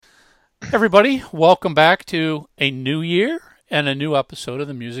Everybody, welcome back to a new year and a new episode of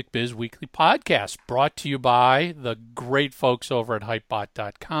the Music Biz Weekly Podcast, brought to you by the great folks over at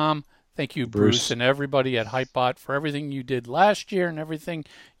Hypebot.com. Thank you, Bruce, and everybody at Hypebot for everything you did last year and everything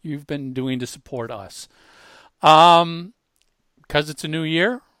you've been doing to support us. Because it's a new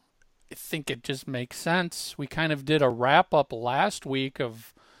year, I think it just makes sense. We kind of did a wrap-up last week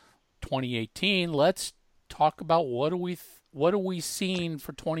of 2018. Let's talk about what are we seeing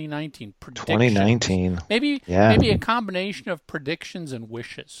for 2019? Predictions. 2019. Maybe a combination of predictions and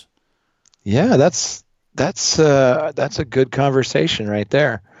wishes. Yeah, that's a good conversation right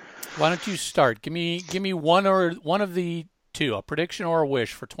there. Why don't you start? Give me one of the two, a prediction or a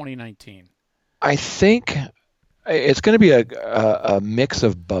wish for 2019. I think it's going to be a mix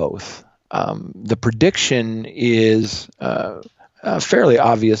of both. The prediction is fairly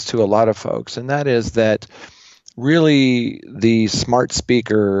obvious to a lot of folks, and that is that really the smart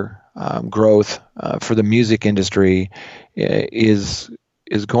speaker growth for the music industry is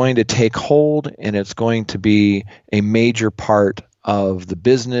going to take hold, and it's going to be a major part of the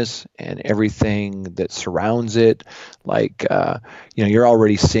business and everything that surrounds it. Like, you're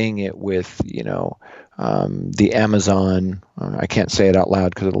already seeing it with, the Amazon, I can't say it out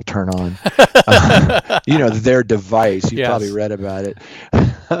loud because it'll turn on, their device. You've probably read about it.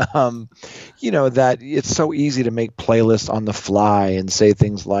 That it's so easy to make playlists on the fly and say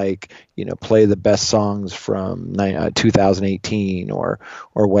things like, play the best songs from 2018 or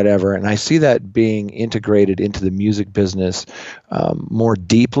whatever. And I see that being integrated into the music business more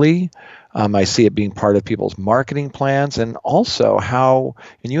deeply. I see it being part of people's marketing plans, and also how,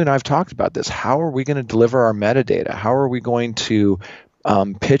 and you and I have talked about this, how are we going to deliver our metadata? How are we going to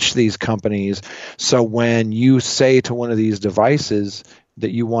pitch these companies so when you say to one of these devices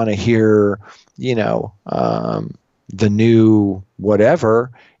that you want to hear, the new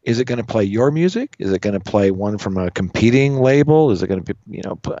whatever, is it going to play your music? Is it going to play one from a competing label? Is it going to be,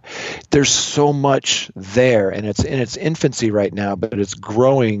 there's so much there, and it's in its infancy right now, but it's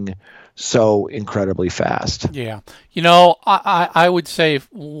growing so incredibly fast. Yeah. I would say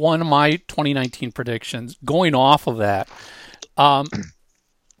one of my 2019 predictions, going off of that, and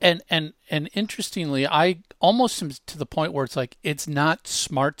interestingly, I almost am to the point where it's like, it's not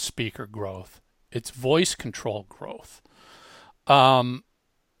smart speaker growth, it's voice control growth. And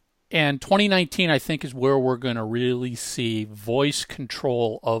 2019, I think, is where we're going to really see voice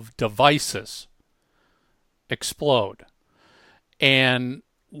control of devices explode. And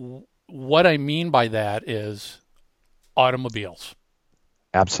what I mean by that is automobiles.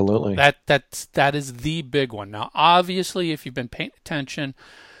 Absolutely. That is the big one. Now, obviously, if you've been paying attention,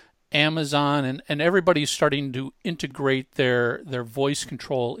 Amazon and everybody's starting to integrate their voice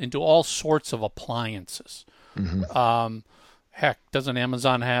control into all sorts of appliances. Mm-hmm. Heck, doesn't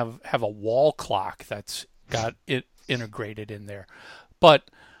Amazon have a wall clock that's got it integrated in there?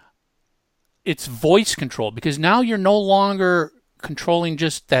 But it's voice control, because now you're no longer controlling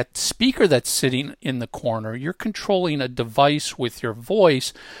just that speaker that's sitting in the corner. You're controlling a device with your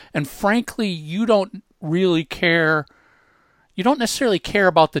voice, and frankly, you don't really care. You don't necessarily care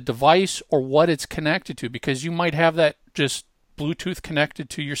about the device or what it's connected to, because you might have that just Bluetooth connected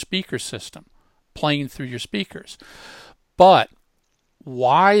to your speaker system, playing through your speakers. But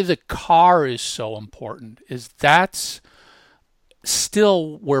why the car is so important is that's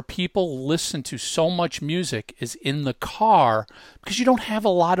still where people listen to so much music, is in the car, because you don't have a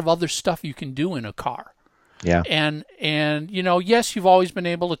lot of other stuff you can do in a car. Yeah. And yes, you've always been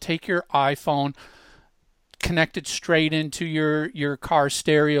able to take your iPhone, connect it straight into your car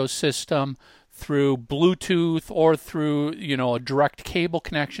stereo system through Bluetooth or through, a direct cable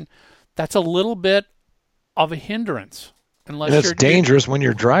connection. That's a little bit of a hindrance. It's dangerous when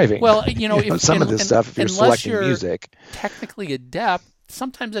you're driving. Well, some of this stuff, if you're selecting music, technically adept,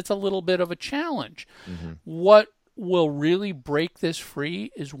 sometimes that's a little bit of a challenge. Mm-hmm. What will really break this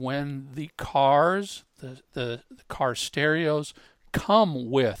free is when the cars, the car stereos, come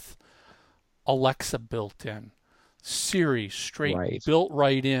with Alexa built in, Siri built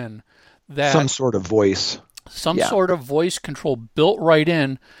right in, that some sort of voice control built right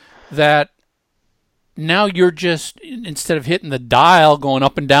in, that now you're just, instead of hitting the dial, going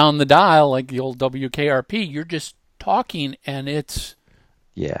up and down the dial like the old WKRP, you're just talking, and it's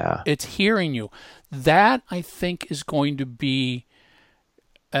hearing you. That, I think, is going to be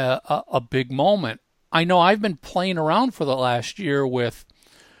a big moment. I know I've been playing around for the last year with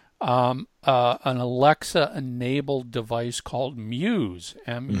an Alexa-enabled device called Muse,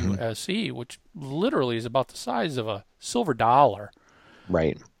 M-U-S-E, which literally is about the size of a silver dollar.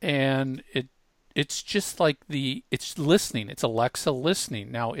 Right. And it's just like it's listening. It's Alexa listening.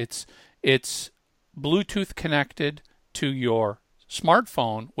 Now, it's It's Bluetooth connected to your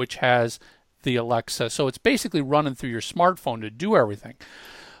smartphone, which has the Alexa. So it's basically running through your smartphone to do everything.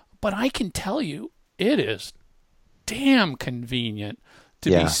 But I can tell you, it is damn convenient to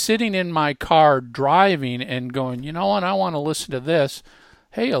be sitting in my car driving and going, you know what, I want to listen to this.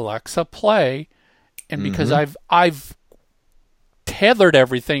 Hey, Alexa, play. And because I've tethered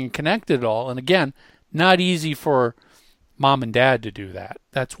everything and connected it all, and again, not easy for mom and dad to do that.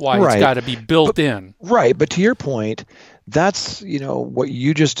 That's why it's got to be built in. Right. But to your point, that's, what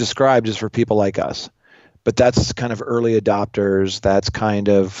you just described is for people like us. But that's kind of early adopters. That's kind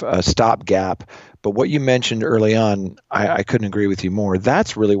of a stopgap. But what you mentioned early on, I couldn't agree with you more.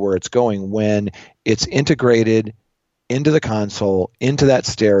 That's really where it's going when it's integrated into the console, into that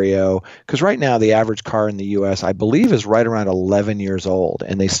stereo. Because right now, the average car in the U.S., I believe, is right around 11 years old,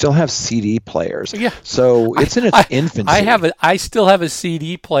 and they still have CD players. Yeah. So it's in its infancy. I still have a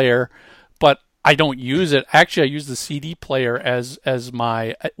CD player, but I don't use it. Actually, I use the CD player as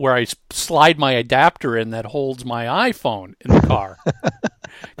my where I slide my adapter in that holds my iPhone in the car.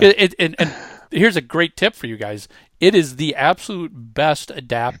 And here's a great tip for you guys. It is the absolute best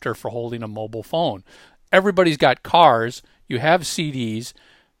adapter for holding a mobile phone. Everybody's got cars. You have CDs.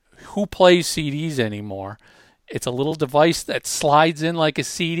 Who plays CDs anymore? It's a little device that slides in like a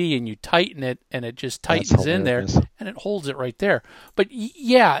CD, and you tighten it, and it just tightens in there, and it holds it right there. But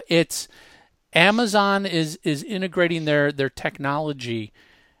yeah, it's Amazon is integrating their technology.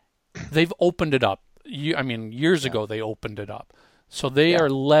 They've opened it up. Years ago they opened it up. So they are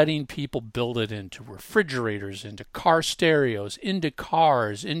letting people build it into refrigerators, into car stereos, into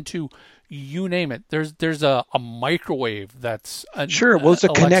cars, into you name it. There's a microwave that's sure. Well, it's a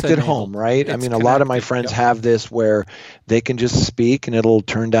connected home, right? A lot of my friends have this where they can just speak and it'll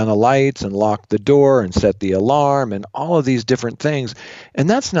turn down the lights and lock the door and set the alarm and all of these different things. And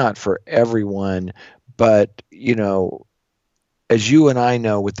that's not for everyone, but as you and I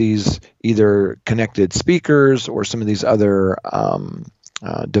know, with these either connected speakers or some of these other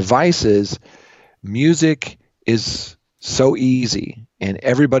devices, music is so easy and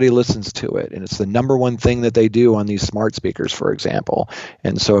everybody listens to it. And it's the number one thing that they do on these smart speakers, for example.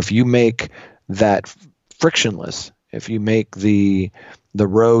 And so if you make that frictionless, if you make the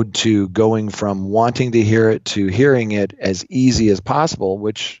road to going from wanting to hear it to hearing it as easy as possible,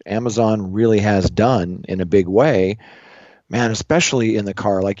 which Amazon really has done in a big way, man, especially in the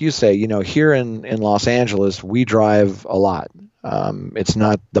car, like you say, here in Los Angeles, we drive a lot. It's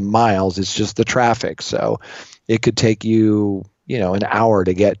not the miles, it's just the traffic. So it could take you, an hour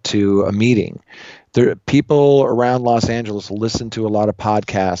to get to a meeting. People around Los Angeles listen to a lot of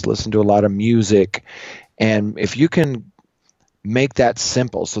podcasts, listen to a lot of music. And if you can make that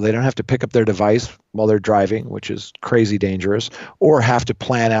simple so they don't have to pick up their device while they're driving, which is crazy dangerous, or have to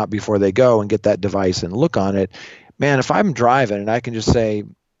plan out before they go and get that device and look on it, man, if I'm driving and I can just say,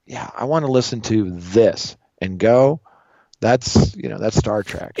 yeah, I want to listen to this and go, that's Star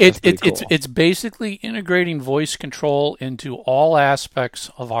Trek. It's basically integrating voice control into all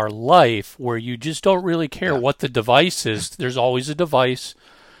aspects of our life where you just don't really care what the device is. There's always a device,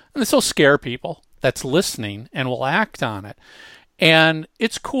 and this will scare people that's listening and will act on it. And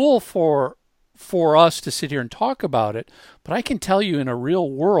it's cool for us to sit here and talk about it, but I can tell you in a real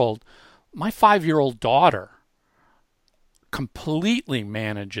world, my 5-year-old daughter completely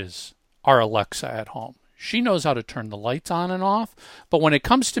manages our Alexa at home. She knows how to turn the lights on and off, but when it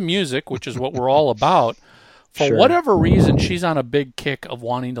comes to music, which is what we're all about, for whatever reason, she's on a big kick of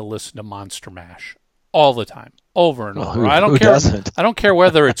wanting to listen to Monster Mash all the time, over and over. I don't care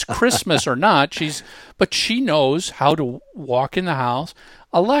whether it's Christmas or not. But she knows how to walk in the house.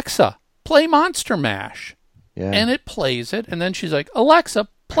 Alexa, play Monster Mash, and it plays it, and then she's like, Alexa,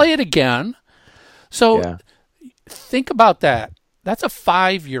 play it again. So think about that. That's a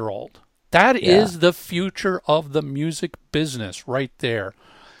 5-year-old. That is the future of the music business right there.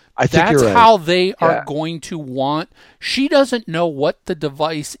 I think That's you're right. how they are going to want. She doesn't know what the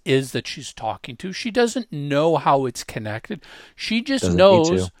device is that she's talking to. She doesn't know how it's connected. She just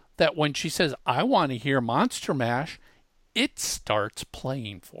knows that when she says, I want to hear Monster Mash, it starts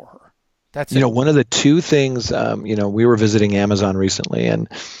playing for her. That's one of the two things, we were visiting Amazon recently, and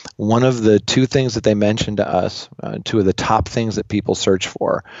one of the two things that they mentioned to us, two of the top things that people search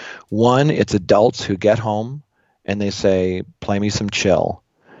for. One, it's adults who get home and they say, play me some chill.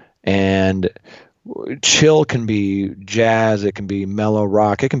 And chill can be jazz, it can be mellow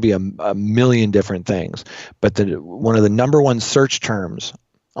rock, it can be a million different things. But one of the number one search terms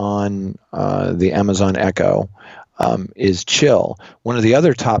on the Amazon Echo is chill. One of the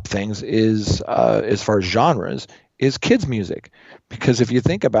other top things is, as far as genres, is kids music, because if you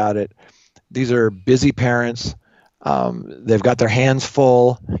think about it, these are busy parents. They've got their hands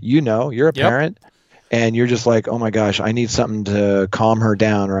full. You're a Yep. parent, and you're just like, oh my gosh, I need something to calm her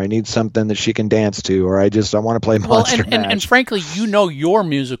down, or I need something that she can dance to, or I want to play Well, Monster and Mash. frankly, your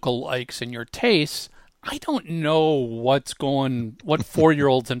musical likes and your tastes. I don't know what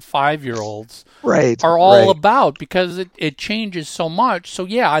 4-year-olds and 5-year-olds Right, are all right. about, because it changes so much. So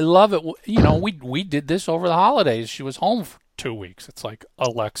yeah, I love it. We did this over the holidays. She was home for 2 weeks. It's like,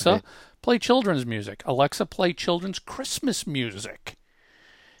 Alexa, Right. play children's music. Alexa, play children's Christmas music.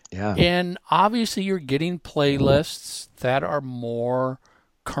 Yeah. And obviously, you're getting playlists that are more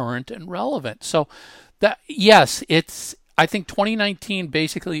current and relevant. So that, yes, I think 2019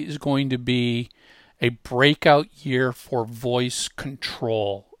 basically is going to be a breakout year for voice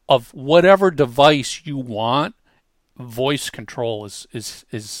control of whatever device you want. Voice control is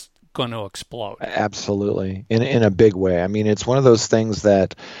going to explode. Absolutely. In a big way. I mean, it's one of those things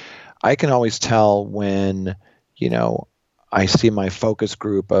that I can always tell when, you know, I see my focus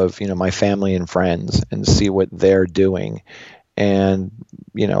group of, my family and friends and see what they're doing. And,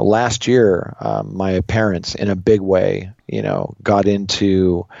 last year, my parents, in a big way, got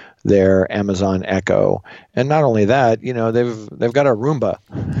into their Amazon Echo. And not only that, they've got a Roomba.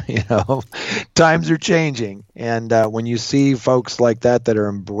 You know, times are changing. And when you see folks like that are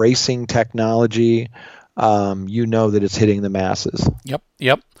embracing technology, that it's hitting the masses. Yep,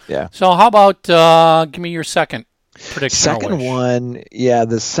 yep. Yeah. So how about give me your second prediction or Second wish? one, yeah,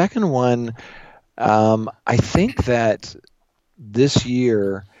 the second one, I think that this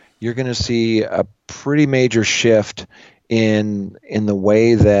year you're going to see a pretty major shift in the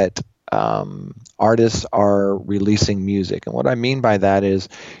way that artists are releasing music. And what I mean by that is,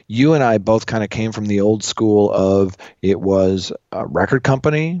 you and I both kind of came from the old school of, it was a record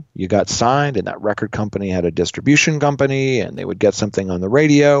company, you got signed, and that record company had a distribution company, and they would get something on the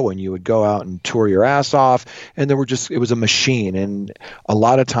radio, and you would go out and tour your ass off, and it was a machine, and a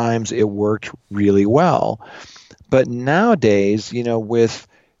lot of times it worked really well. But nowadays, with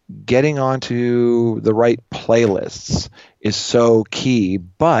getting onto the right playlists is so key,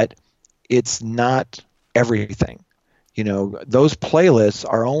 but it's not everything. Those playlists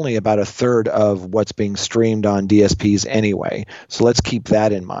are only about a third of what's being streamed on DSPs anyway. So let's keep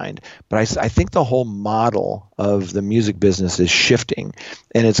that in mind. But I think the whole model of the music business is shifting,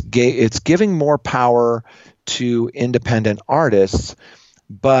 and it's giving more power to independent artists.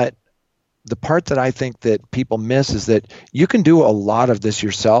 But the part that I think that people miss is that you can do a lot of this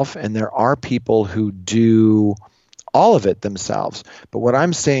yourself, and there are people who do all of it themselves. But what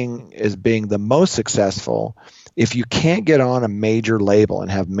I'm saying is, being the most successful, if you can't get on a major label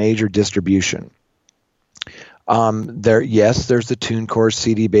and have major distribution, there's the TuneCore,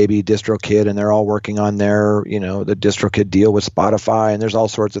 CD Baby, DistroKid, and they're all working on the DistroKid deal with Spotify, and there's all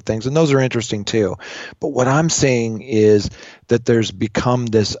sorts of things, and those are interesting too. But what I'm saying is that there's become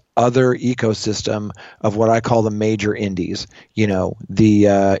this other ecosystem of what I call the major indies,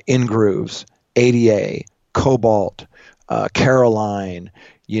 the Ingrooves, ADA, Cobalt, Caroline,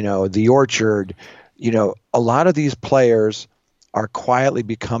 the Orchard. A lot of these players are quietly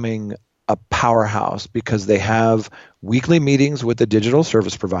becoming a powerhouse because they have weekly meetings with the digital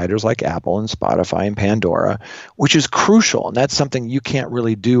service providers like Apple and Spotify and Pandora, which is crucial. And that's something you can't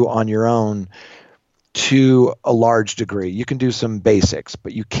really do on your own to a large degree. You can do some basics,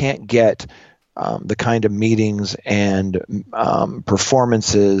 but you can't get the kind of meetings and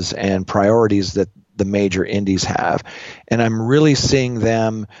performances and priorities that the major indies have. And I'm really seeing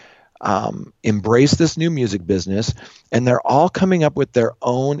them embrace this new music business, and they're all coming up with their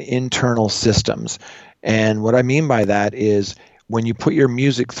own internal systems. And what I mean by that is, when you put your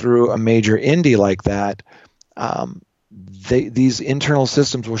music through a major indie like that, these internal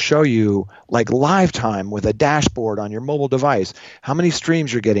systems will show you, like live time with a dashboard on your mobile device, how many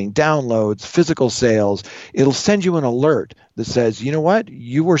streams you're getting, downloads, physical sales. It'll send you an alert that says, you know what,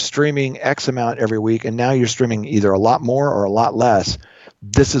 you were streaming X amount every week, and now you're streaming either a lot more or a lot less.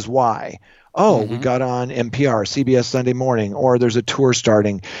 This is why. Oh, we got on NPR, CBS Sunday Morning, or there's a tour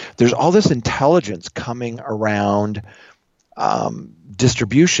starting. There's all this intelligence coming around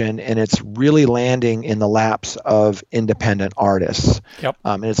distribution, and it's really landing in the laps of independent artists. Yep.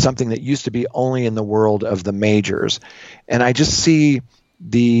 And it's something that used to be only in the world of the majors. And I just see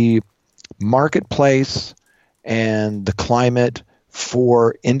the marketplace and the climate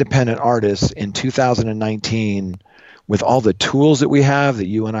for independent artists in 2019, with all the tools that we have that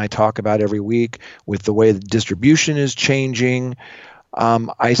you and I talk about every week, with the way the distribution is changing.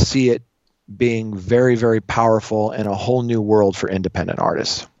 I see it being very, very powerful and a whole new world for independent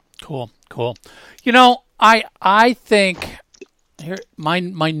artists. Cool. I think here my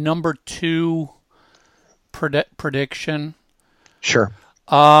number two prediction. Sure.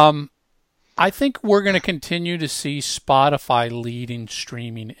 I think we're going to continue to see Spotify leading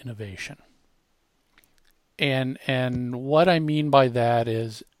streaming innovation. And what I mean by that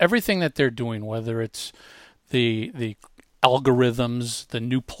is everything that they're doing, whether it's the algorithms, the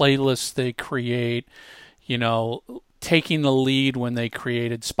new playlists they create, taking the lead when they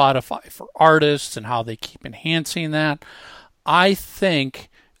created Spotify for artists and how they keep enhancing that. I think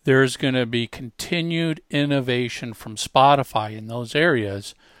there's going to be continued innovation from Spotify in those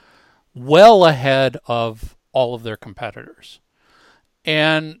areas well ahead of all of their competitors.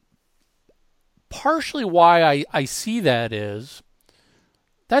 And partially why I see that is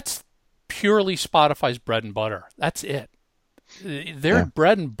that's purely Spotify's bread and butter. That's it. Their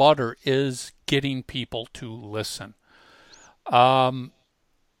bread and butter is getting people to listen.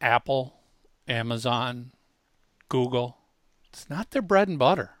 Apple, Amazon, Google, it's not their bread and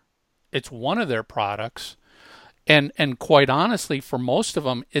butter. It's one of their products. And quite honestly, for most of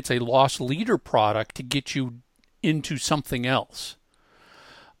them, it's a loss leader product to get you into something else.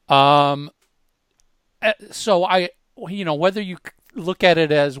 So whether you look at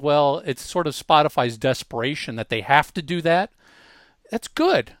it as, well, it's sort of Spotify's desperation that they have to do that. That's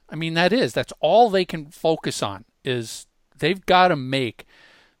good. I mean, that's all they can focus on is they've got to make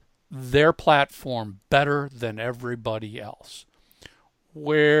their platform better than everybody else.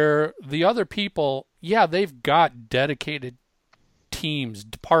 Where the other people, they've got dedicated teams,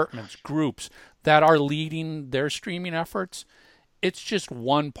 departments, groups that are leading their streaming efforts. It's just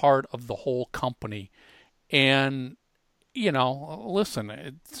one part of the whole company. And, listen,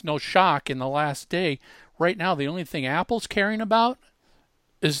 it's no shock in the last day. Right now, the only thing Apple's caring about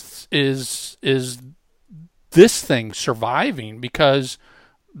is this thing surviving because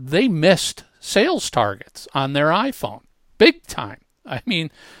they missed sales targets on their iPhone big time. I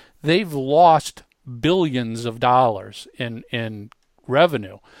mean, they've lost billions of dollars in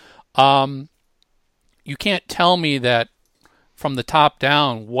revenue. You can't tell me that from the top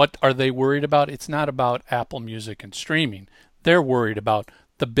down, what are they worried about? It's not about Apple Music and streaming. They're worried about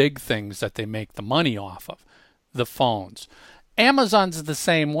the big things that they make the money off of, the phones. Amazon's the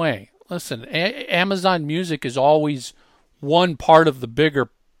same way. Listen, Amazon Music is always one part of the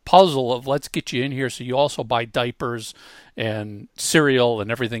bigger puzzle of let's get you in here so you also buy diapers and cereal and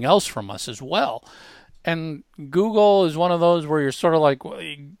everything else from us as well. And Google is one of those where you're sort of like,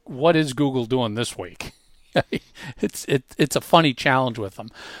 what is Google doing this week? It's a funny challenge with them.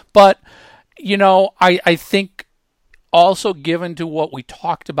 But, I think also given to what we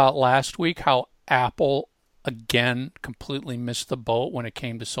talked about last week, how Apple, again, completely missed the boat when it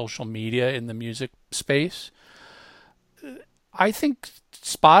came to social media in the music space. I think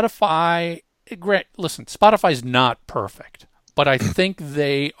Spotify's not perfect, but I think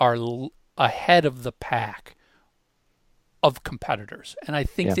they are ahead of the pack of competitors. And I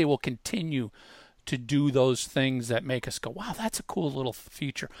think they will continue to do those things that make us go, wow, that's a cool little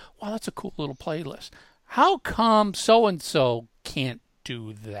feature. Wow, that's a cool little playlist. How come so-and-so can't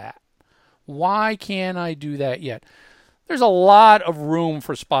do that? Why can't I do that yet? There's a lot of room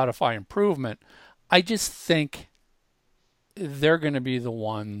for Spotify improvement. I just think they're going to be the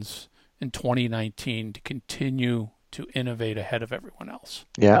ones in 2019 to continue to innovate ahead of everyone else.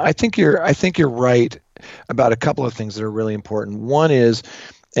 Yeah, I think you're right about a couple of things that are really important. One is,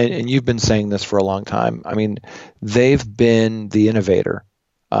 and you've been saying this for a long time, I mean, they've been the innovator.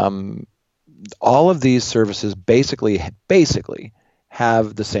 All of these services basically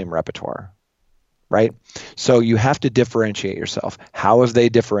have the same repertoire, right? So you have to differentiate yourself. How have they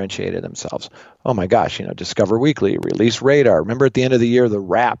differentiated themselves? Oh my gosh, Discover Weekly, Release Radar. Remember at the end of the year, the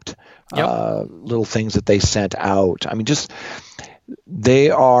Wrapped little things that they sent out. I mean, they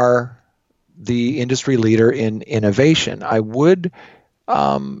are the industry leader in innovation. I would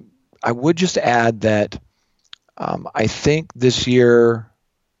just add that I think this year,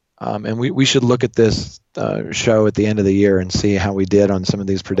 and we should look at this show at the end of the year and see how we did on some of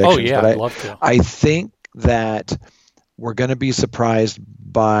these predictions. Oh yeah, I'd love to. I think that we're going to be surprised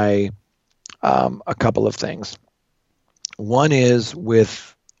by a couple of things. One is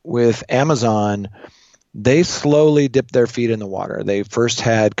with Amazon, they slowly dipped their feet in the water. They first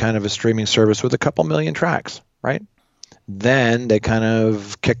had kind of a streaming service with a couple million tracks, right? Then they kind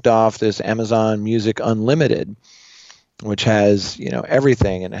of kicked off this Amazon Music Unlimited. which has,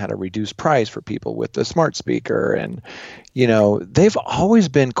 everything, and it had a reduced price for people with the smart speaker. And, they've always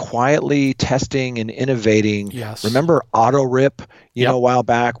been quietly testing and innovating. Yes. Remember AutoRip, Yep. a while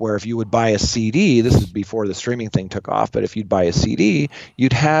back, where if you would buy a CD, this is before the streaming thing took off, but if you'd buy a CD,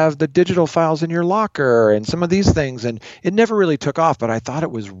 you'd have the digital files in your locker and some of these things. And it never really took off, but I thought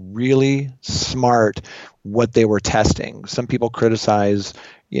it was really smart what they were testing. Some people criticize,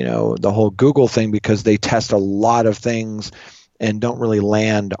 the whole Google thing because they test a lot of things and don't really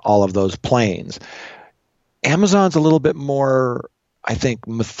land all of those planes. Amazon's a little bit more, I think,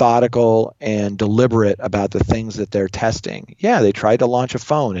 methodical and deliberate about the things that they're testing. Yeah, they tried to launch a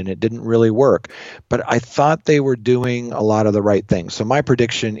phone and it didn't really work, but I thought they were doing a lot of the right things. So my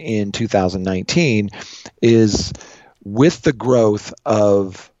prediction in 2019 is, with the growth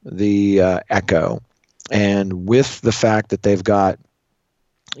of the Echo, and with the fact that they've got,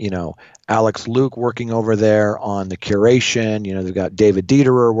 Alex Luke working over there on the curation, they've got David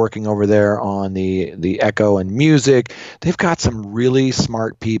Dieterer working over there on the Echo and music. They've got some really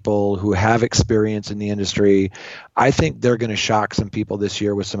smart people who have experience in the industry. I think they're going to shock some people this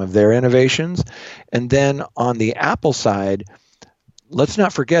year with some of their innovations. And then on the Apple side, let's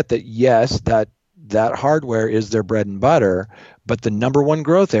not forget that, yes, that hardware is their bread and butter, but the number one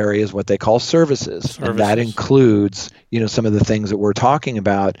growth area is what they call services. And that includes, some of the things that we're talking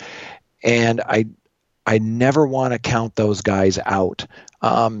about. And I never want to count those guys out.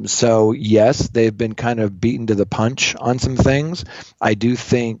 So yes, they've been kind of beaten to the punch on some things. I do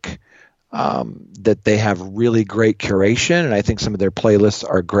think that they have really great curation, and I think some of their playlists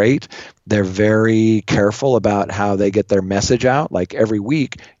are great. They're very careful about how they get their message out. Like every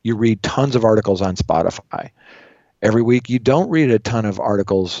week, you read tons of articles on Spotify. Every week, you don't read a ton of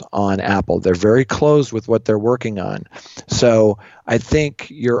articles on Apple. They're very closed with what they're working on. So I think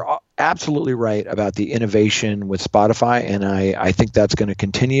you're absolutely right about the innovation with Spotify, and I think that's going to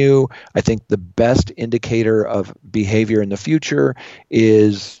continue. I think the best indicator of behavior in the future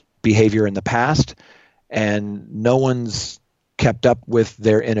is behavior in the past, and no one's kept up with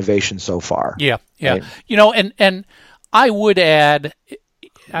their innovation so far. Yeah. Right? And I would add,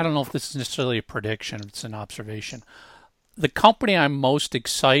 I don't know if this is necessarily a prediction, it's an observation. The company I'm most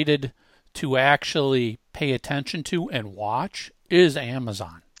excited to actually pay attention to and watch is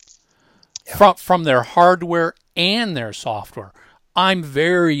Amazon. Yeah. From their hardware and their software. I'm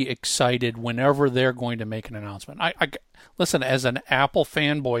very excited whenever they're going to make an announcement. I listen, as an Apple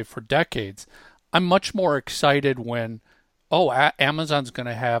fanboy for decades, I'm much more excited when, Amazon's going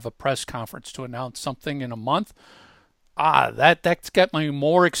to have a press conference to announce something in a month. That's got me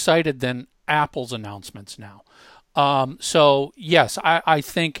more excited than Apple's announcements now. So yes, I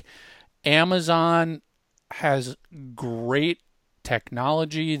think Amazon has great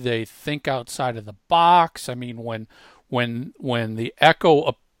technology. They think outside of the box. I mean, when the Echo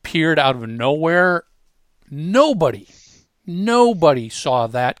appeared out of nowhere, nobody saw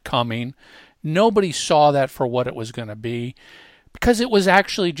that coming. Nobody saw that for what it was going to be, because it was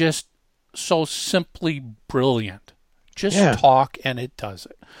actually just so simply brilliant. Just talk and it does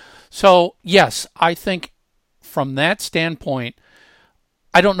it. So, yes, I think from that standpoint,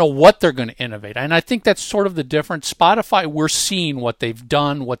 I don't know what they're going to innovate. And I think that's sort of the difference. Spotify, we're seeing what they've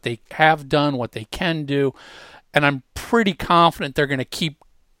done, what they have done, what they can do. And I'm pretty confident they're going to keep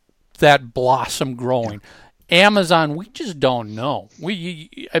that blossom growing. Amazon, we just don't know.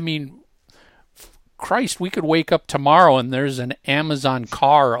 Christ, we could wake up tomorrow and there's an Amazon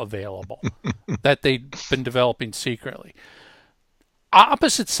car available that they've been developing secretly.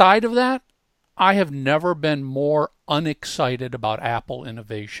 Opposite side of that, I have never been more unexcited about Apple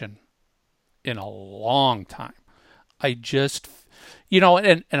innovation in a long time. I just,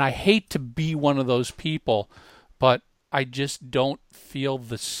 and I hate to be one of those people, but I just don't feel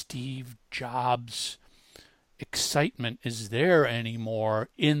the Steve Jobs excitement is there anymore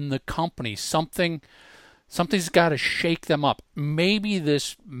in the company. Something's got to shake them up. Maybe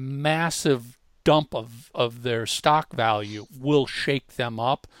this massive dump of their stock value will shake them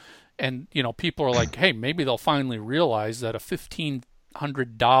up. And, people are like, hey, maybe they'll finally realize that a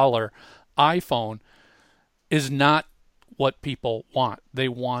 $1,500 iPhone is not what people want. They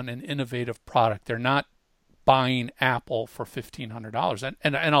want an innovative product. They're not buying Apple for $1,500.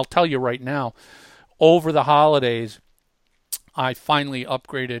 And I'll tell you right now, over the holidays, I finally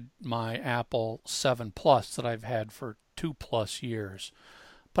upgraded my Apple 7 Plus that I've had for 2+ years.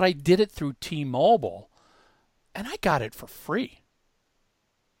 But I did it through T-Mobile, and I got it for free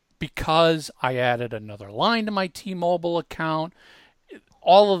because I added another line to my T-Mobile account.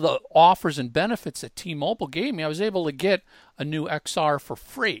 All of the offers and benefits that T-Mobile gave me, I was able to get a new XR for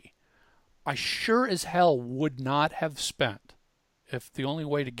free. I sure as hell would not have spent, if the only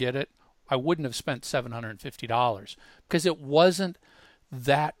way to get it, I wouldn't have spent $750 because it wasn't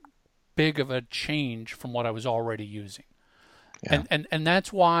that big of a change from what I was already using. Yeah. And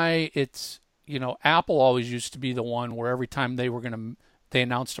that's why it's, Apple always used to be the one where every time they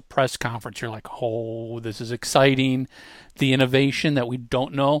announced a press conference, you're like, oh, this is exciting. The innovation that we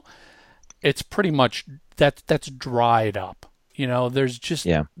don't know, it's pretty much that's dried up.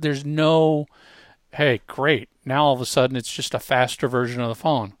 There's no, hey, great. Now all of a sudden it's just a faster version of the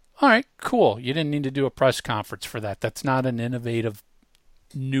phone. All right, cool. You didn't need to do a press conference for that. That's not an innovative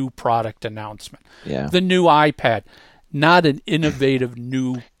new product announcement. Yeah. The new iPad, not an innovative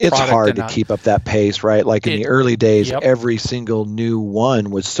new It's product hard to keep up that pace, right? Like in the early days, Yep. every single new one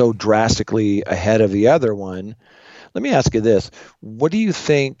was so drastically ahead of the other one. Let me ask you this. What do you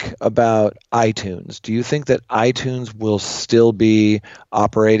think about iTunes? Do you think that iTunes will still be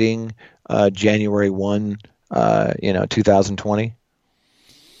operating January 1, 2020?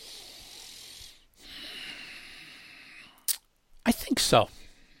 I think so.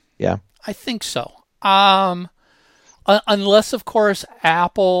 Yeah. I think so. Unless, of course,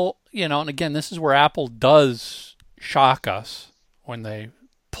 Apple, and again, this is where Apple does shock us when they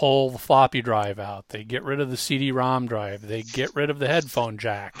pull the floppy drive out. They get rid of the CD-ROM drive. They get rid of the headphone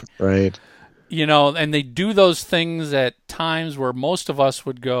jack. Right. And they do those things at times where most of us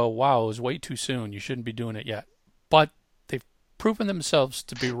would go, wow, it was way too soon. You shouldn't be doing it yet. But they've proven themselves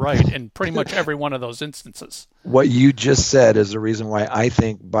to be right in pretty much every one of those instances. What you just said is the reason why I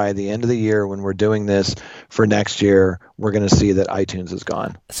think by the end of the year, when we're doing this for next year, we're going to see that iTunes is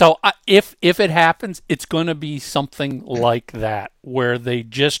gone. So if it happens, it's going to be something like that, where they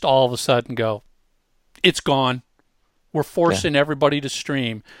just all of a sudden go, it's gone. We're forcing everybody to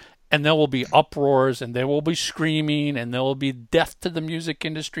stream. And there will be uproars, and there will be screaming, and there will be death to the music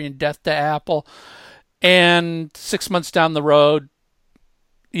industry and death to Apple. And 6 months down the road,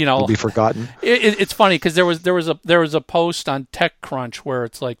 It'll be forgotten. It's funny because there was a post on TechCrunch where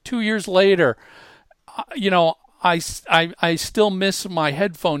it's like 2 years later, I still miss my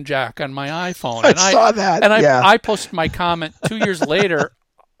headphone jack on my iPhone. I saw that. And I posted my comment 2 years later.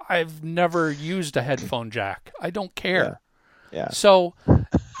 I've never used a headphone jack. I don't care. Yeah. So,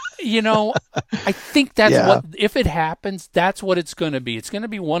 I think that's what, if it happens, that's what it's going to be. It's going to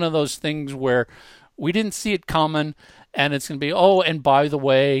be one of those things where we didn't see it coming, and it's going to be, oh, and by the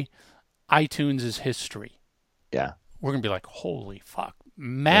way, iTunes is history. Yeah. We're going to be like, holy fuck,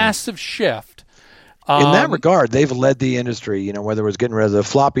 massive shift. In that regard, they've led the industry, whether it was getting rid of the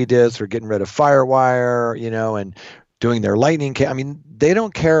floppy disk or getting rid of FireWire, and doing their lightning. I mean, they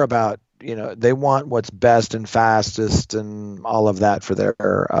don't care about, they want what's best and fastest and all of that for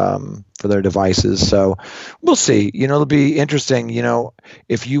their devices. So we'll see. It'll be interesting.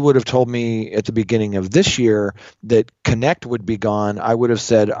 If you would have told me at the beginning of this year that Connect would be gone, I would have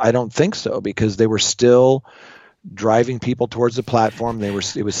said I don't think so, because they were still driving people towards the platform. It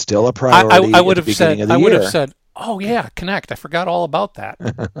was still a priority. I would have said, oh yeah, Connect. I forgot all about that.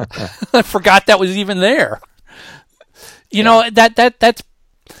 I forgot that was even there.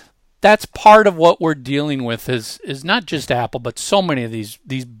 That's part of what we're dealing with is not just Apple, but so many of these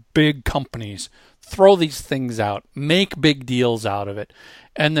big companies throw these things out, make big deals out of it,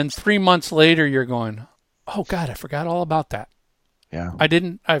 and then 3 months later you're going, oh God, I forgot all about that. Yeah.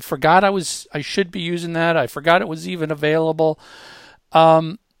 I forgot I should be using that. I forgot it was even available.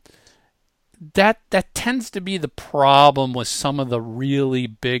 That tends to be the problem with some of the really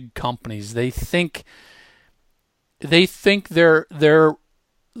big companies. They think their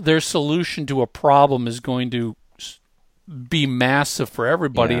solution to a problem is going to be massive for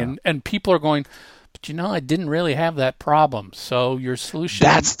everybody, and people are going, but I didn't really have that problem. So your solution.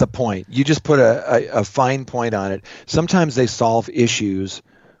 That's the point. You just put a fine point on it. Sometimes they solve issues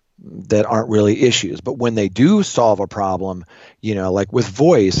that aren't really issues, but when they do solve a problem, like with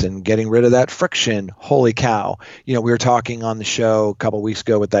voice and getting rid of that friction, holy cow. We were talking on the show a couple of weeks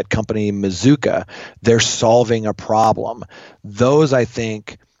ago with that company Mazuka. They're solving a problem. Those, I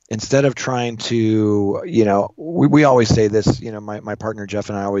think, instead of trying to, we always say this, my partner Jeff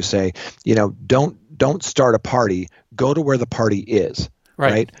and I always say, don't start a party, go to where the party is,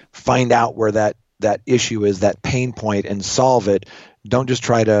 right? Find out where that issue is, that pain point, and solve it. Don't just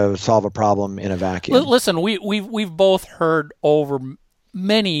try to solve a problem in a vacuum. Listen, we've both heard over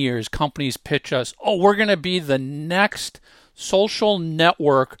many years companies pitch us, oh, we're going to be the next social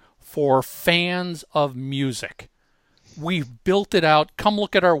network for fans of music. We've built it out. Come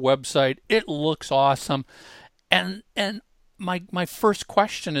look at our website. It looks awesome. And my first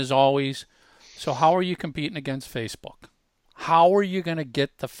question is always, so how are you competing against Facebook? How are you going to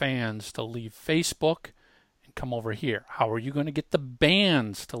get the fans to leave Facebook and come over here? How are you going to get the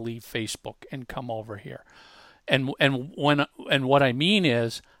bands to leave Facebook and come over here? And what I mean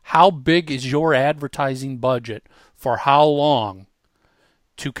is, how big is your advertising budget for how long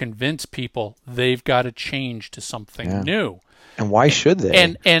to convince people they've got to change to something new? And why should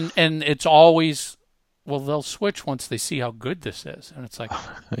they? And it's always, well, they'll switch once they see how good this is. And it's like,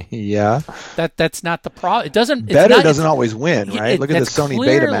 yeah, that's not the problem. It doesn't. Better doesn't always win, right? Look at the Sony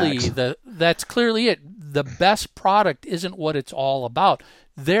Betamax. That's clearly it. The best product isn't what it's all about.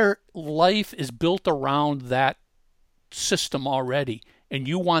 Their life is built around that system already, and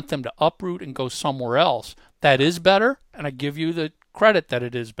you want them to uproot and go somewhere else. That is better, and I give you the credit that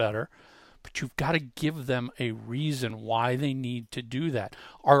it is better. But you've got to give them a reason why they need to do that.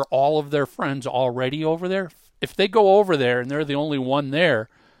 Are all of their friends already over there? If they go over there and they're the only one there,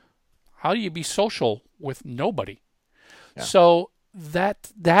 how do you be social with nobody? Yeah. So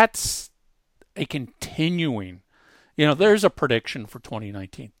that's a continuing, there's a prediction for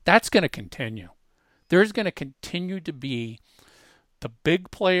 2019. That's going to continue. There's going to continue to be the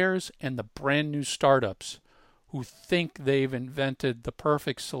big players and the brand new startups who think they've invented the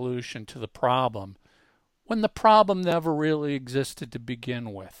perfect solution to the problem when the problem never really existed to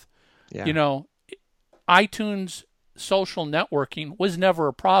begin with. Yeah. iTunes social networking was never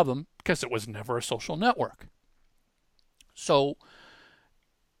a problem because it was never a social network. So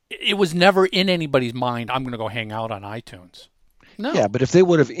it was never in anybody's mind, I'm going to go hang out on iTunes. No. Yeah, but if they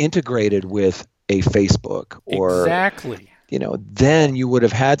would have integrated with a Facebook or exactly, then you would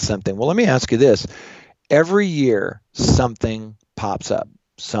have had something. Well, let me ask you this. Every year, something pops up.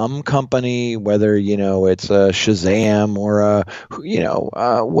 Some company, whether, it's a Shazam or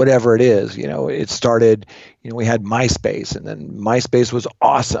whatever it is, it started, we had MySpace, and then MySpace was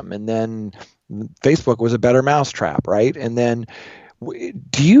awesome. And then Facebook was a better mousetrap, right? And then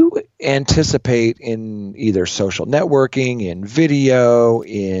do you anticipate in either social networking, in video,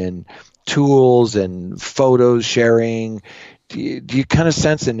 in tools and photos sharing, do you kind of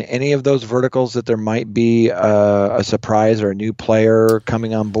sense in any of those verticals that there might be a surprise or a new player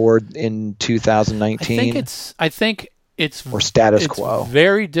coming on board in 2019? I think it's or status quo. It's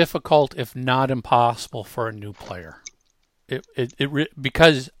very difficult, if not impossible, for a new player.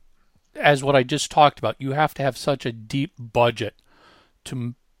 Because, as what I just talked about, you have to have such a deep budget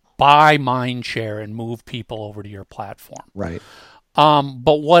to buy mind share and move people over to your platform. Right.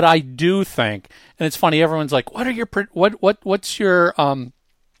 But what I do think, and it's funny, everyone's like, what's your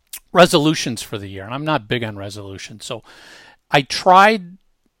resolutions for the year? And I'm not big on resolutions. So I tried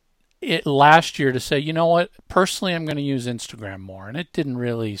it last year to say, you know what, personally, I'm going to use Instagram more. And it didn't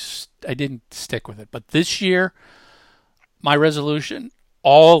really, I didn't stick with it. But this year, my resolution,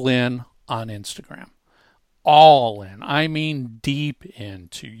 all in on Instagram. All in. I mean, deep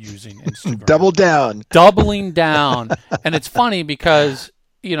into using Instagram. Doubling down. And it's funny because,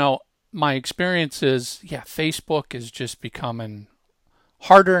 my experience is, Facebook is just becoming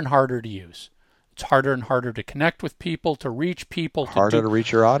harder and harder to use. It's harder and harder to connect with people, to reach people. Harder to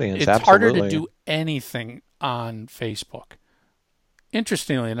reach your audience, it's absolutely. Harder to do anything on Facebook.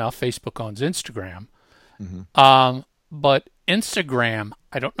 Interestingly enough, Facebook owns Instagram. Mm-hmm. But Instagram,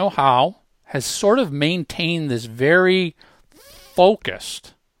 I don't know how, has sort of maintained this very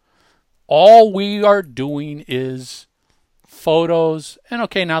focused, all we are doing is photos, and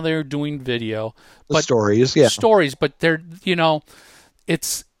okay, now they're doing video. But stories, yeah. Stories, but they're,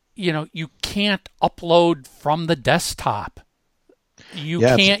 it's, you can't upload from the desktop. You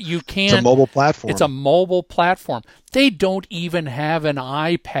can't. It's a mobile platform. It's a mobile platform. They don't even have an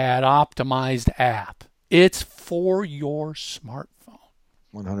iPad optimized app. It's for your smartphone.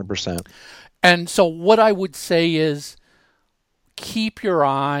 100%. And so what I would say is keep your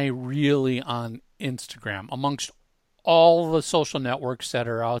eye really on Instagram. Amongst all the social networks that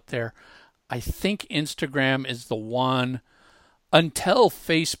are out there, I think Instagram is the one, until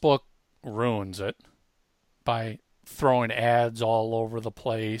Facebook ruins it by throwing ads all over the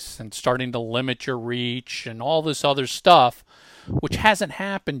place and starting to limit your reach and all this other stuff, which hasn't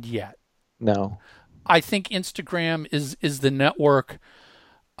happened yet. No. I think Instagram is the network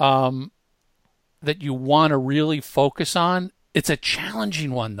that you want to really focus on. It's a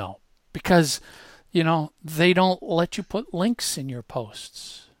challenging one, though, because, they don't let you put links in your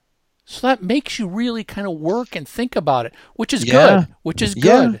posts. So that makes you really kind of work and think about it, which is good.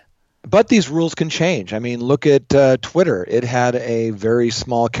 Yeah. But these rules can change. I mean, look at Twitter. It had a very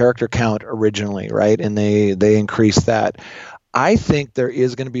small character count originally, right? And they increased that. I think there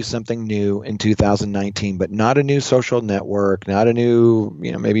is going to be something new in 2019, but not a new social network, not a new,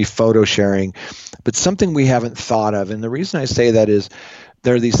 maybe photo sharing, but something we haven't thought of. And the reason I say that is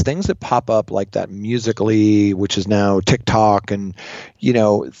there are these things that pop up like that Musical.ly, which is now TikTok, and,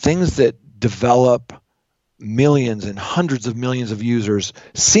 things that develop millions and hundreds of millions of users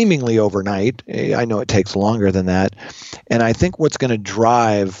seemingly overnight. I know it takes longer than that. And I think what's going to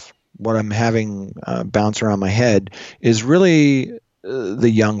drive what I'm having bounce around my head is really the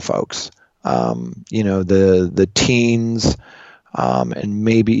young folks, the teens, and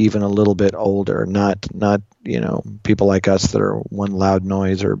maybe even a little bit older, not people like us that are one loud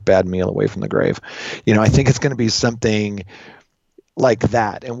noise or bad meal away from the grave. I think it's going to be something like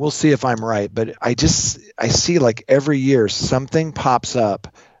that, and we'll see if I'm right. But I see like every year something pops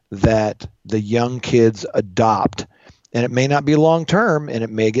up that the young kids adopt. And it may not be long term, and it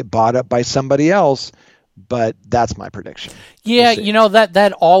may get bought up by somebody else, but that's my prediction. Yeah,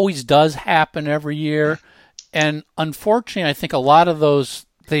 that always does happen every year. And unfortunately, I think a lot of those,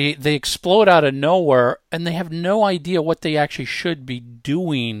 they explode out of nowhere, and they have no idea what they actually should be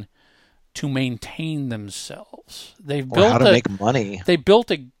doing to maintain themselves. They've built how to make money. They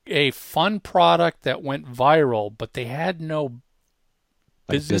built a fun product that went viral, but they had no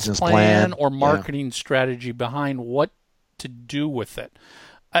business plan or marketing strategy behind what to do with it.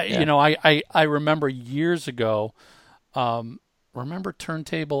 I remember years ago, remember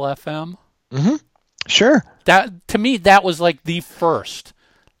Turntable FM? Mm-hmm. Sure. That, to me, that was like the first.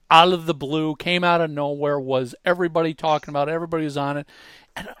 Out of the blue, came out of nowhere, was everybody talking about it, everybody was on it.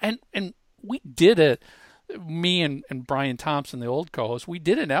 And we did it, me and Brian Thompson, the old co-host, we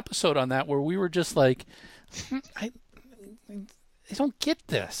did an episode on that where we were just like, I don't get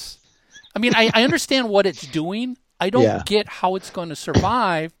this. I mean, I understand what it's doing. I don't get how it's going to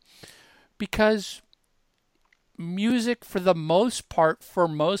survive, because music, for the most part, for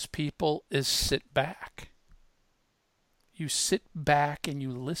most people, is sit back. You sit back and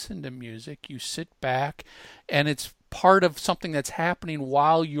you listen to music. You sit back, and it's part of something that's happening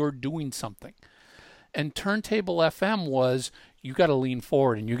while you're doing something. And Turntable FM was, you got to lean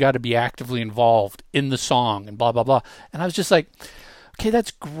forward and you got to be actively involved in the song and blah, blah, blah. And I was just like, okay,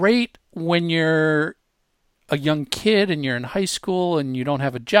 that's great when you're a young kid and you're in high school and you don't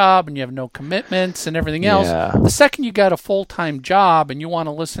have a job and you have no commitments and everything else. Yeah. The second you got a full-time job and you want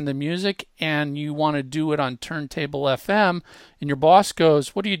to listen to music and you want to do it on Turntable FM, and your boss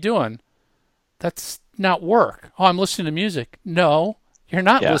goes, "What are you doing?" That's not work. "Oh, I'm listening to music." No, you're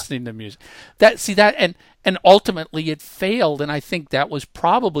not listening to music. And ultimately it failed, and I think that was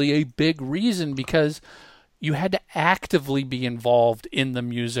probably a big reason, because you had to actively be involved in the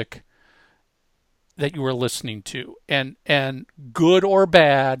music that you were listening to. And good or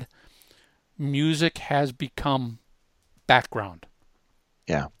bad, music has become background.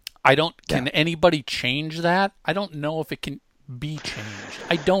 Yeah. Can anybody change that? I don't know if it can be changed.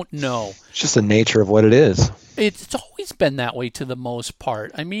 I don't know. It's just the nature of what it is. It's always been that way to the most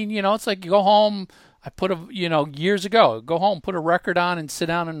part. I mean, it's like you go home, years ago, go home, put a record on and sit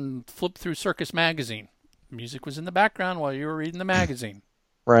down and flip through Circus Magazine. Music was in the background while you were reading the magazine.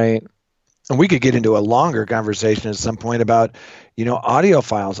 Right. And we could get into a longer conversation at some point about,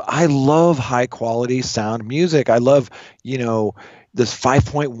 audiophiles. I love high quality sound music. I love, this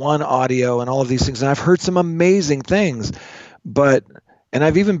 5.1 audio and all of these things. And I've heard some amazing things, and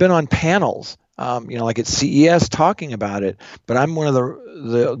I've even been on panels, like at CES talking about it. But I'm one of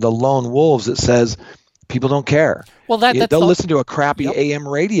the lone wolves that says people don't care. Well, they'll listen to a crappy AM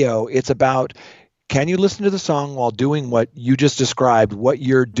radio. It's about, can you listen to the song while doing what you just described, what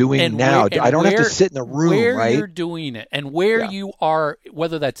you're doing now? I don't have to sit in the room, where right? You're doing it, and where you are,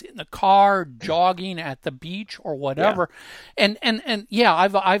 whether that's in the car, jogging, at the beach, or whatever. Yeah. And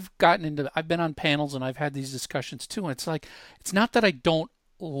I've gotten into, I've been on panels and I've had these discussions too. And it's like, it's not that I don't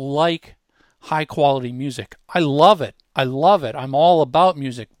like high quality music. I love it. I'm all about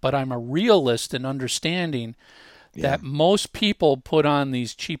music, but I'm a realist in understanding that most people put on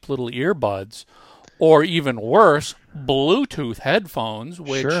these cheap little earbuds, or even worse, Bluetooth headphones,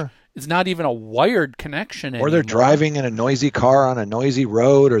 which is not even a wired connection anymore. Or they're driving in a noisy car on a noisy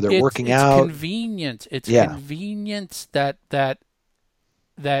road, or they're working out. It's convenience. It's convenience that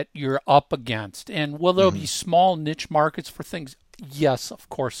you're up against. And will there be small niche markets for things? Yes, of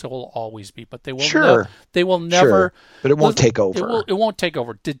course there will always be, but they will they will never. But it won't take over. It won't take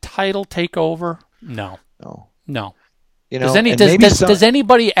over. Did Tidal take over? No. Does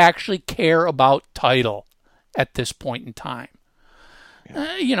anybody actually care about Tidal at this point in time?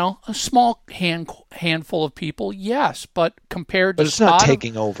 A small handful of people, yes, but compared to it's Spotify, not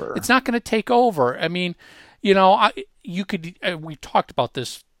taking over. It's not going to take over. I mean, You could. We talked about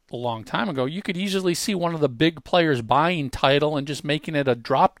this a long time ago. You could easily see one of the big players buying Tidal and just making it a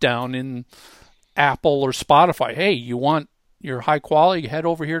drop down in Apple or Spotify. Hey, you want your high quality? Head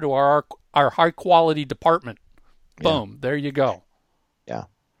over here to our high quality department. Boom, there you go. Yeah,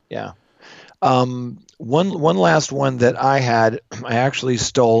 yeah. One last one that I actually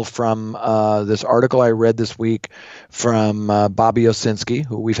stole from this article I read this week from Bobby Owsinski,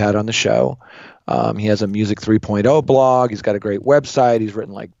 who we've had on the show. He has a Music 3.0 blog. He's got a great website. He's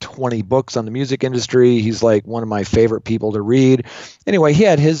written like 20 books on the music industry. He's like one of my favorite people to read. Anyway, he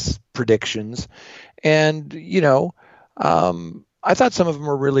had his predictions, and I thought some of them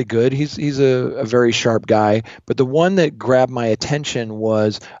were really good. He's a very sharp guy, but the one that grabbed my attention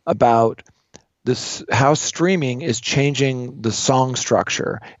was about this, how streaming is changing the song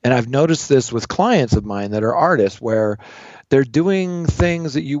structure. And I've noticed this with clients of mine that are artists, where they're doing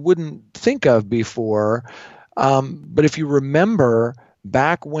things that you wouldn't think of before. But if you remember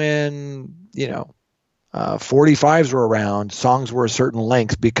back when, 45s were around, songs were a certain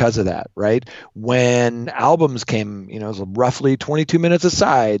length because of that, right? When albums came, it was roughly 22 minutes a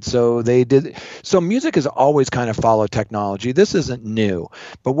side. So music has always kind of followed technology. This isn't new.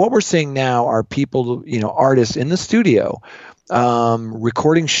 But what we're seeing now are people, artists in the studio,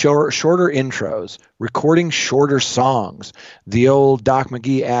 recording shorter intros, recording shorter songs. The old Doc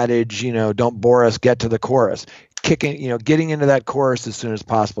McGee adage, don't bore us, get to the chorus. Getting into that chorus as soon as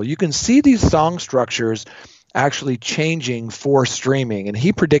possible. You can see these song structures actually changing for streaming, and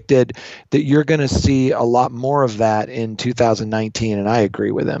he predicted that you're going to see a lot more of that in 2019, and I agree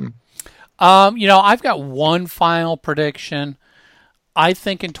with him. I've got one final prediction. I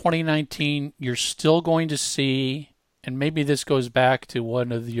think in 2019 you're still going to see, and maybe this goes back to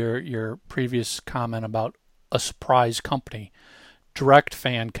one of your previous comment about a surprise company, direct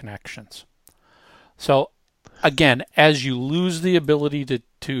fan connections. So again, as you lose the ability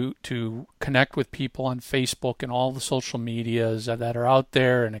to connect with people on Facebook and all the social medias that are out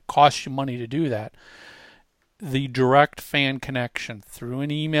there, and it costs you money to do that, the direct fan connection through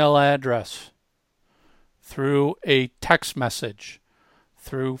an email address, through a text message,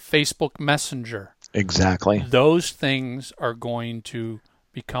 through Facebook Messenger. Exactly. Those things are going to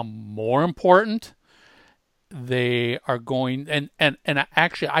become more important. They are going, and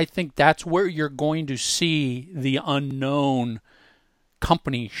actually I think that's where you're going to see the unknown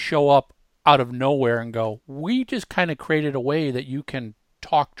company show up out of nowhere and go, we just kind of created a way that you can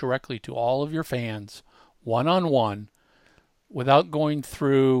talk directly to all of your fans one-on-one without going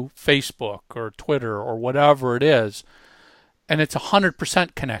through Facebook or Twitter or whatever it is, and it's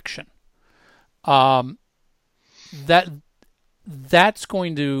 100% connection. That's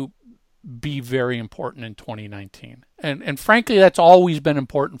going to be very important in 2019. And frankly, that's always been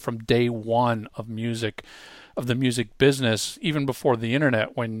important from day one of the music business, even before the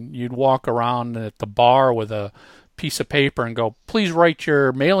internet, when you'd walk around at the bar with a piece of paper and go, please write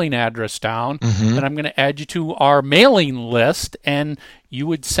your mailing address down, and I'm going to add you to our mailing list, and you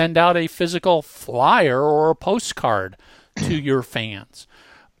would send out a physical flyer or a postcard to your fans.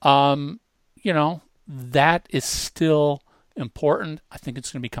 That is still important. I think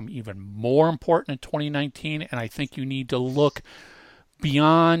it's going to become even more important in 2019, and I think you need to look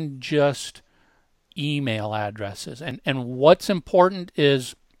beyond just email addresses. And what's important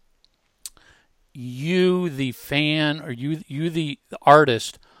is you, the fan, or you the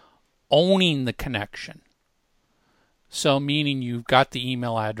artist, owning the connection. So meaning you've got the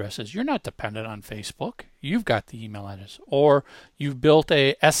email addresses. You're not dependent on Facebook. You've got the email address. Or you've built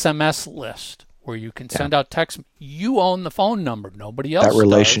a SMS list where you can send out text. You own the phone number. Nobody else does. That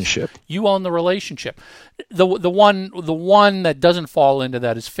relationship. You own the relationship. The one that doesn't fall into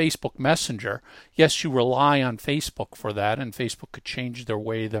that is Facebook Messenger. Yes, you rely on Facebook for that, and Facebook could change their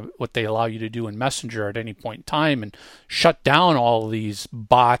way, what they allow you to do in Messenger at any point in time, and shut down all of these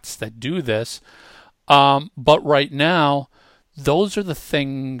bots that do this. But right now, those are the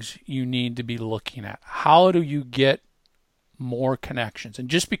things you need to be looking at. How do you get more connections? And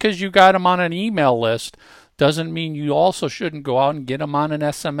just because you got them on an email list doesn't mean you also shouldn't go out and get them on an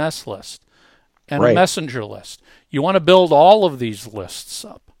SMS list and a messenger list. You want to build all of these lists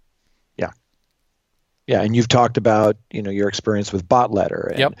up. Yeah, and you've talked about your experience with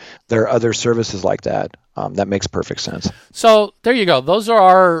BotLetter, and there are other services like that. That makes perfect sense. So there you go. Those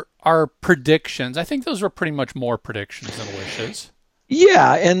are our predictions. I think those were pretty much more predictions than wishes.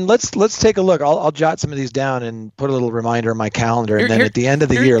 Yeah, and let's take a look. I'll jot some of these down and put a little reminder in my calendar, and then at the end of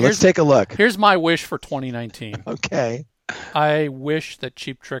the year, let's take a look. Here's my wish for 2019. Okay. I wish that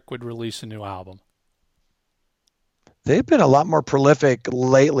Cheap Trick would release a new album. They've been a lot more prolific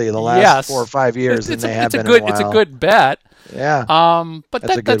lately, the last Yes. 4 or 5 years than they have been good, in a while. It's a good bet. Yeah. But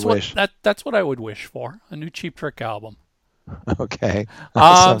That's a good wish. That's what I would wish for, a new Cheap Trick album. Okay.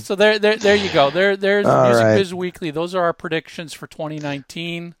 Awesome. So there you go. There's All Music right. Biz Weekly. Those are our predictions for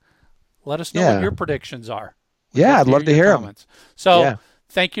 2019. Let us know what your predictions are. Yeah, I'd love to hear them. So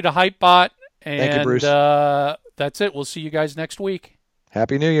thank you to Hypebot. Thank you, Bruce. That's it. We'll see you guys next week.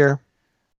 Happy New Year.